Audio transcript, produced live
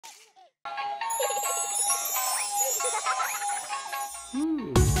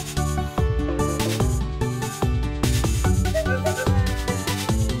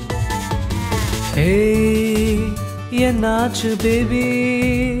Hey, என்னாச்சு baby?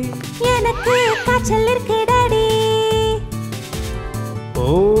 எனக்கு காய்ச்சல் இருக்கு டாடி. ஓ,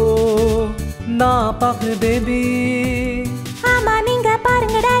 நான் பார்க்கிறேன் பேபி. ஆமா, நீங்க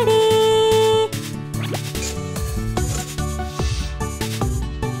பாருங்க daddy.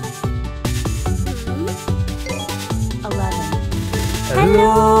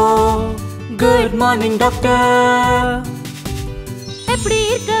 Hello, good morning doctor. எப்படி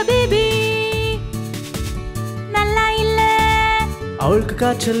இருக்க பேபி? நல்லா இல்ல. அவளுக்கு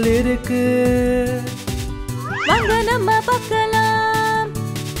காய்ச்சல் இருக்கு. வாங்க நம்ம பார்க்கலாம்.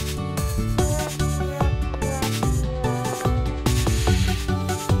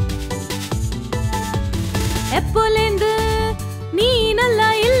 எப்போலேந்து நீ நல்லா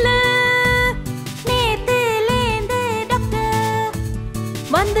இல்ல? நேத்துலேந்து டாக்டர்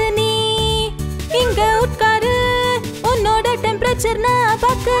வந்து நீ இங்க உட்காரு, உன்னோட டெம்பரேச்சர் நான்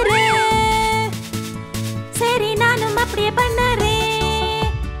பார்க்கறேன். சரி, நானும் அப்படியே பண்ணறேன்.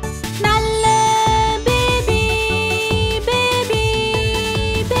 நல்ல பேபி பேபி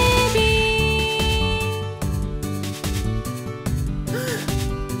பேபி.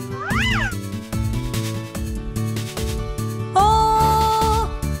 ஓ,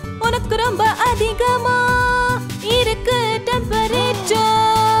 உனக்கு ரொம்ப அதிகமா இருக்கு டெம்பரேச்சர்.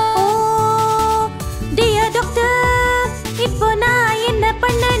 ஓ டியர் டாக்டர், இப்போ நான் என்ன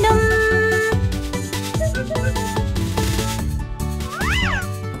பண்ணணும்?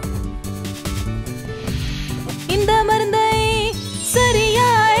 இந்த மருந்தை சரியா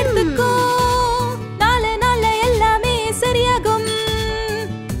எடுத்துக்கோ. நாலு நாள்ல எல்லாமே சரியாகும்.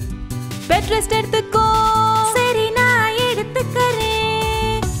 பெட் ரெஸ்ட் எடுத்துக்கோ. சரி, நான்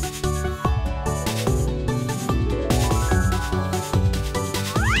எடுத்துக்கிறேன்.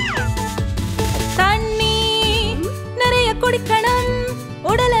 தண்ணி நிறைய குடிக்கணும்.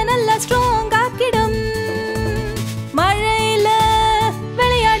 உடலை நல்லா ஸ்ட்ராங் ஆக்கிடும். மழையில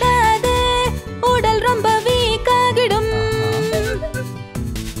விளையாடாது, உடல் ரொம்ப வீக் ஆகிடும்.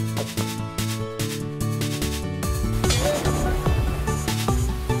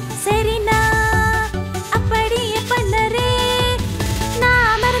 சரி, நான் அப்படியே பண்ணறேன்.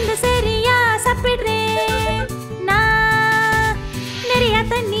 நான் மருந்து சரியா சாப்பிடுறேன். நான் நிறைய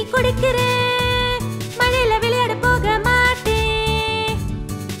தண்ணி குடிக்கிறேன். மழையில விளையாட போக மாட்டேன்.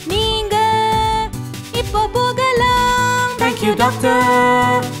 நீங்க இப்போ போகலாம். Thank you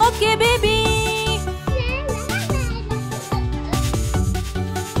doctor. Okay baby.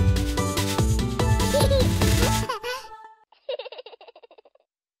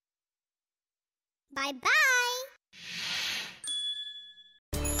 Bye bye.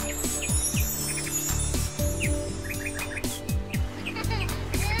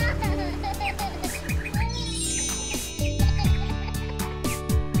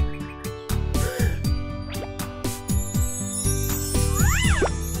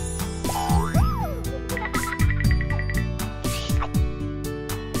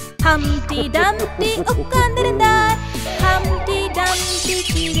 ஹம்டி டம்டி உட்கார்ந்திருந்தார். ஹம்டி டம்டி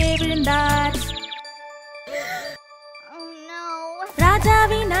கீழே விழுந்தார். Oh no.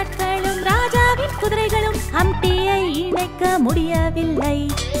 ராஜாவின் நாட்களும் ராஜாவின் குதிரைகளும் ஹம்டியை இணைக்க முடியவில்லை.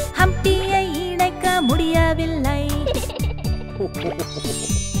 ஹம்டியை இணைக்க முடியவில்லை.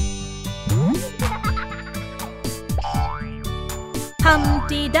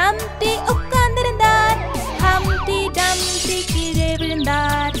 ஹம்டி டம்டி உட்கார்ந்திருந்தார். ஹம்டி டம்டி கீழே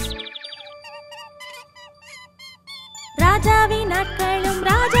விழுந்தார். ராஜாவின் நாட்களும்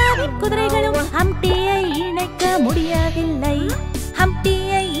ராஜாவின் குதிரைகளும் ஹம்டியை இணைக்க முடியவில்லை.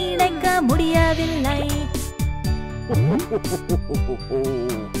 ஹம்டியை இணைக்க முடியவில்லை.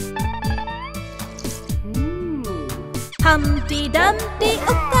 ஹம்டி டம்டி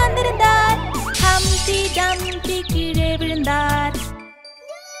உட்கார்ந்திருந்தார். ஹம்டி டம்டி கீழே விழுந்தார்.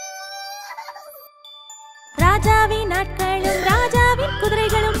 ராஜாவின் நாட்களும் ராஜாவின்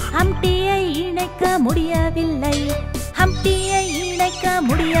குதிரைகளும் ஹம்டியை இணைக்க முடியவில்லை. ஹம்டியை இணைக்க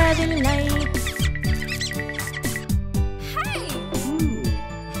முடியவில்லை.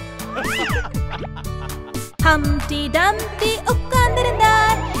 ஹம்டி டம்டி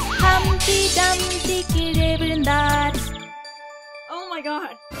உட்கார்ந்திருந்தார். ஹம்டி டம்டி கீழே விழுந்தார். Oh my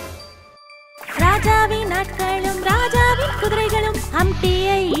god. ராஜாவின் நாட்களும் ராஜாவின் குதிரைகளும்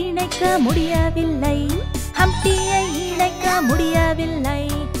ஹம்டியை இணைக்க முடியவில்லை. ஹம்டியை இணைக்க முடியவில்லை.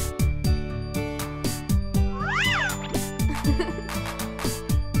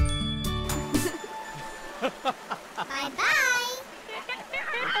 Bye bye.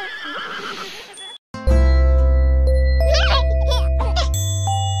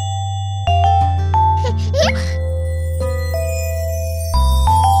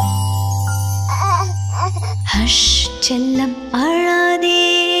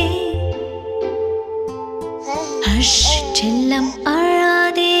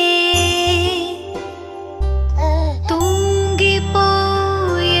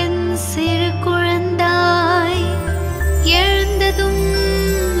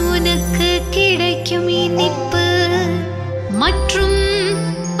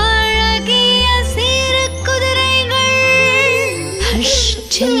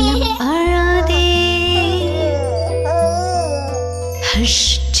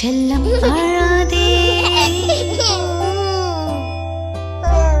 செல்லம் அழாதே.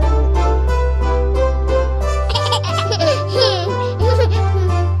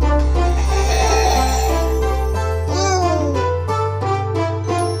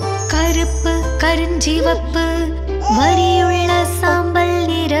 கருப்பு கருஞ்சிவப்பு வரியுள்ள சாம்பல்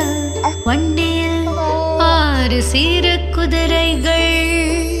நிற வண்டியில் 6 சிறு குதிரைகள்.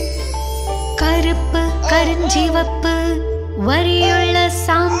 கருப்பு கருஞ்சிவப்பு வரியுள்ள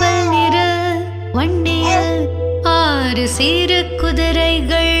சாம்பல் நிற வண்டியில் 6 சிறு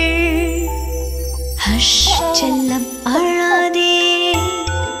குதிரைகள். ஹஷ் செல்லம் அழாதே.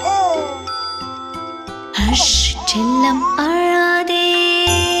 ஹஷ் செல்லம் அழாதே.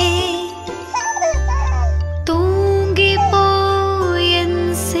 தூங்கி போய் என்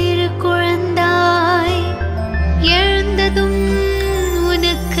சிறு குழந்தாய், எழுந்ததும்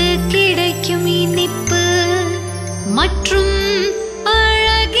உனக்கு கிடைக்கும் இனிப்பு மற்றும்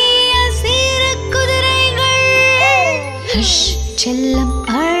அழகிய சிறு குதிரைகள். ஹஷ் செல்லம்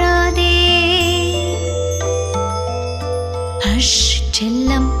அழாதே. ஹஷ்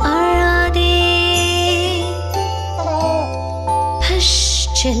செல்லம் அழாதே. ஹஷ்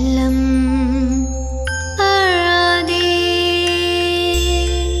செல்லம் அழாதே.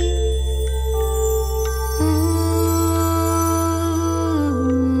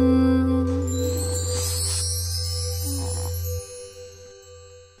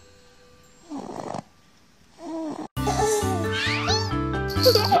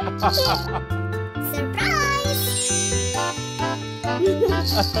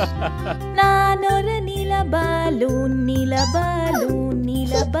 நான் ஒரு நீல பலூன், நீல பலூன்,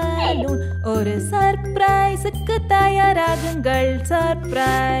 நீல பலூன். ஒரு சர்ப்ரைஸுக்கு தயாராகுங்கள்.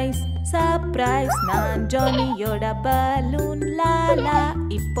 Surprise surprise. நான் ஜானியோட பலூன். லாலா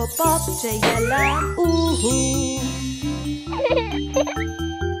இப்போ பாப் செய்யலாம். ஊஹூ.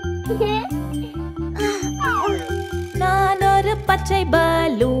 நான் ஒரு பச்சை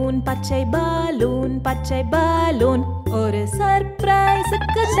பலூன், பச்சை பலூன், பச்சை பலூன். ஒரு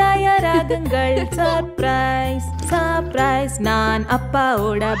சர்ப்ரைஸுக்கு தயாராகுங்கள். Surprise surprise. நான்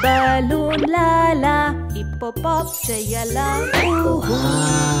அப்பாவோட பலூன். லாலா இப்போ பாப் செய்யலாம். ஊஹூ.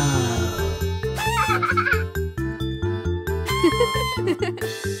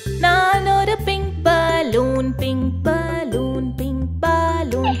 நான் ஒரு pink balloon, pink balloon, pink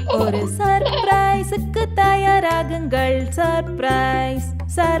balloon. ஒரு சர்ப்ரைஸுக்கு தயாராகுங்கள். Surprise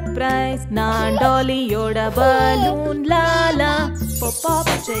surprise. நான் டாலியோட பலூன். லாலா இப்போ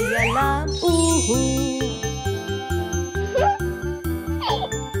பாப் செய்யலாம். ஊஹூ.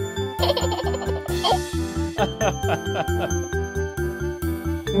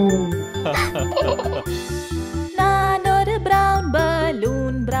 நான் ஒரு brown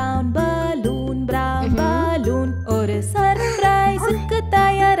balloon, brown balloon, brown balloon. ஒரு சர்ப்ரைஸுக்கு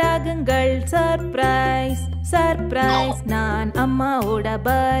தயாராகுங்கள். Surprise surprise. நான் அம்மாவோட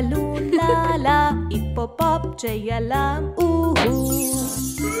பலூன். லாலா இப்போ பாப் செய்யலாம். ஊஹூ.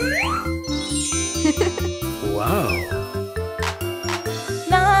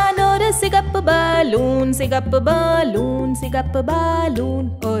 நான் ஒரு சிகப்பு பலூன், சிகப்பு பலூன், சிகப்பு பலூன்.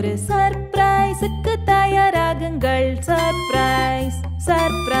 ஒரு சர்ப்ரைஸுக்கு தயாராகுங்கள். Surprise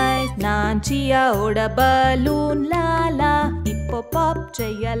surprise. நான் சியாவோட பலூன். லாலா இப்போ பாப்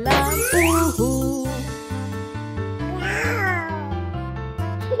செய்யலாம். ஊஹூ.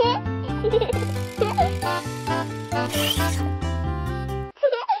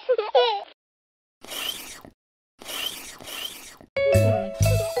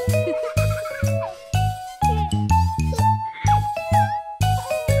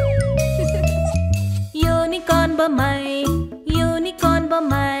 யூனிகார்ன் பொம்மை, யூனிகார்ன்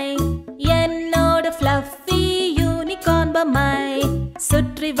பொம்மை. என்னோட ஃப்ளஃபி யூனிகார்ன் பொம்மை.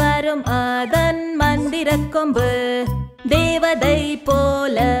 சுற்றி வரும் அதன் மந்திர கொம்பு தேவதை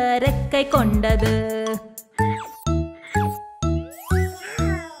போல ரெக்கை கொண்டது.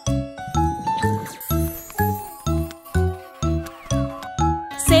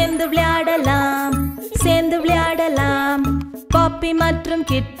 சேர்ந்து விளையாடலாம், சேர்ந்து விளையாடலாம். பாப்பி மற்றும்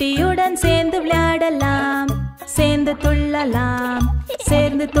கிட்டியுடன் சேர்ந்து விளையாடலாம். சேர்ந்து துள்ளலாம்,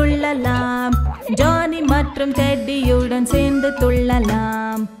 சேர்ந்து துள்ளலாம். ஜானி மற்றும் டெட்டியுடன் சேர்ந்து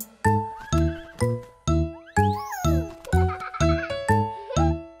துள்ளலாம்.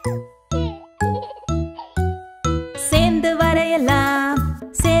 சேர்ந்து வரையலாம்,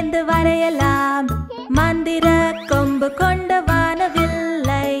 சேர்ந்து வரையலாம். மந்திர கொம்பு கொண்ட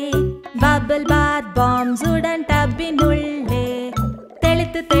வானவில்லை. பபிள் பாத் பாம்ஸ் உடன் டப்பின் உள்ளே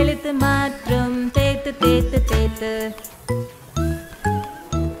தெளித்து தெளித்து மற்றும் தேய்த்து தேய்த்து தேய்த்து.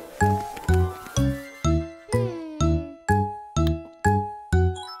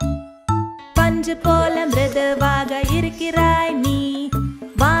 பஞ்சு போல மிருதுவாக இருக்கிறாய் நீ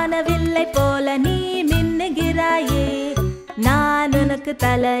வானவில்லை போல நீ மின்னுகிறாயே நான் உனக்கு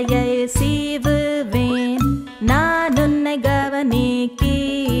தலையை சீவுவேன் நான் உன்னை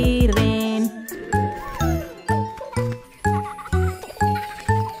கவனிக்கிறேன்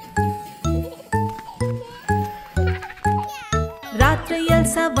ராத்திரியில்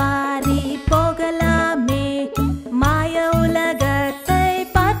சவாரி போகலாமே மாய உலகத்தை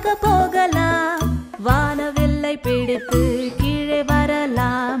பார்க்க போகலாம் வானவில்லை பிடித்து கீழே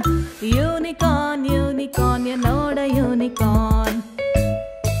வரலாம் யூனிகார்ன் யூனிகார்ன் என்னோட யூனிகார்ன்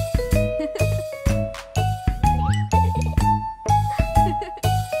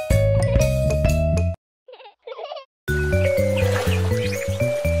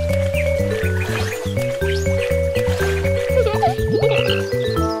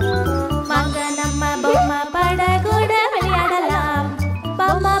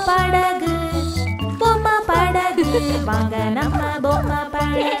வாங்க நம்ம பொம்மை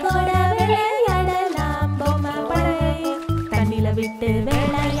படகோட விளையாடலாம் பொம்மை படகை தண்ணில விட்டு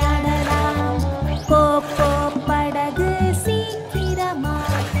விளையாடலாம் போ போ படகு சீக்கிரமா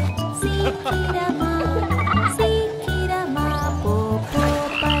சீக்கிரமா சீக்கிரமா போ போ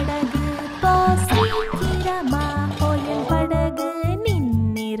படகு போ சீக்கிரமா என் படகு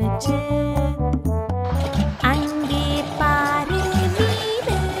நின்னுருச்சு அங்கே பாரு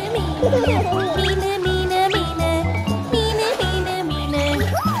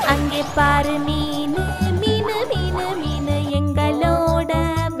பாரு மீனு மீனு மீனு மீனு எங்களோட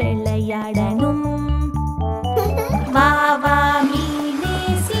விளையாடணும் வா வா மீனே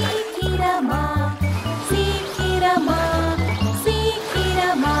சீக்கிரமா சீக்கிரமா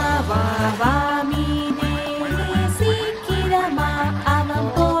சீக்கிரமா வா வா மீனே சீக்கிரமா அவன்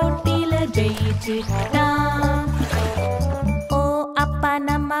போட்டில ஜெயிச்சுட்டான் ஓ அப்பா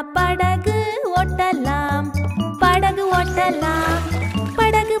நம்ம படகு ஓட்டலாம் படகு ஓட்டலாம்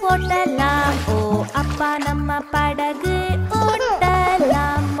படகு ஓட்டலாம் ஓ அப்பா நம்ம படகு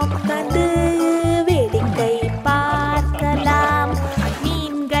ஓட்டலாம் உட்கார்ந்து வேடிக்கை பார்க்கலாம்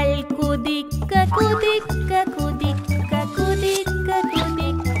மீன்கள் குதிக்க குதிக்க குதிக்க குதிக்க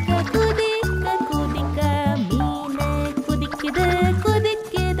குதிக்க குதிக்க குதிக்க மீன் குதிக்குது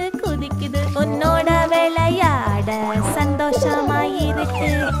குதிக்குது குதிக்குது உன்னோட விளையாட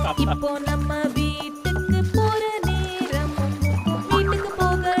சந்தோஷமாயிருக்கு இப்போ நம்ம வீட்டுக்கு போற நேரம்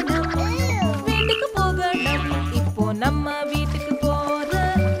நம்ம வீட்டுக்கு போற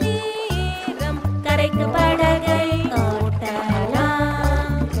நேரம் கரைக்கு படகை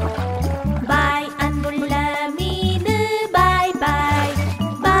ஓட்டலாம் பாய் அன்புள்ள மீனு பாய் பாய்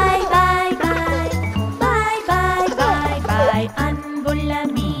பாய் பாய் பாய் பாய் பாய் பாய் பாய் அன்புள்ள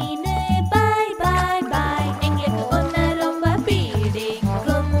மீனு பாய் பாய் பாய் எங்களுக்கு ஒன்ன ரொம்ப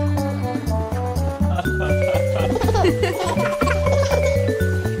பிடிக்கும்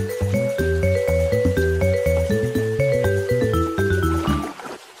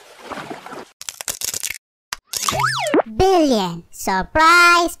Billion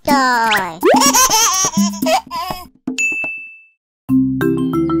Surprise Toys.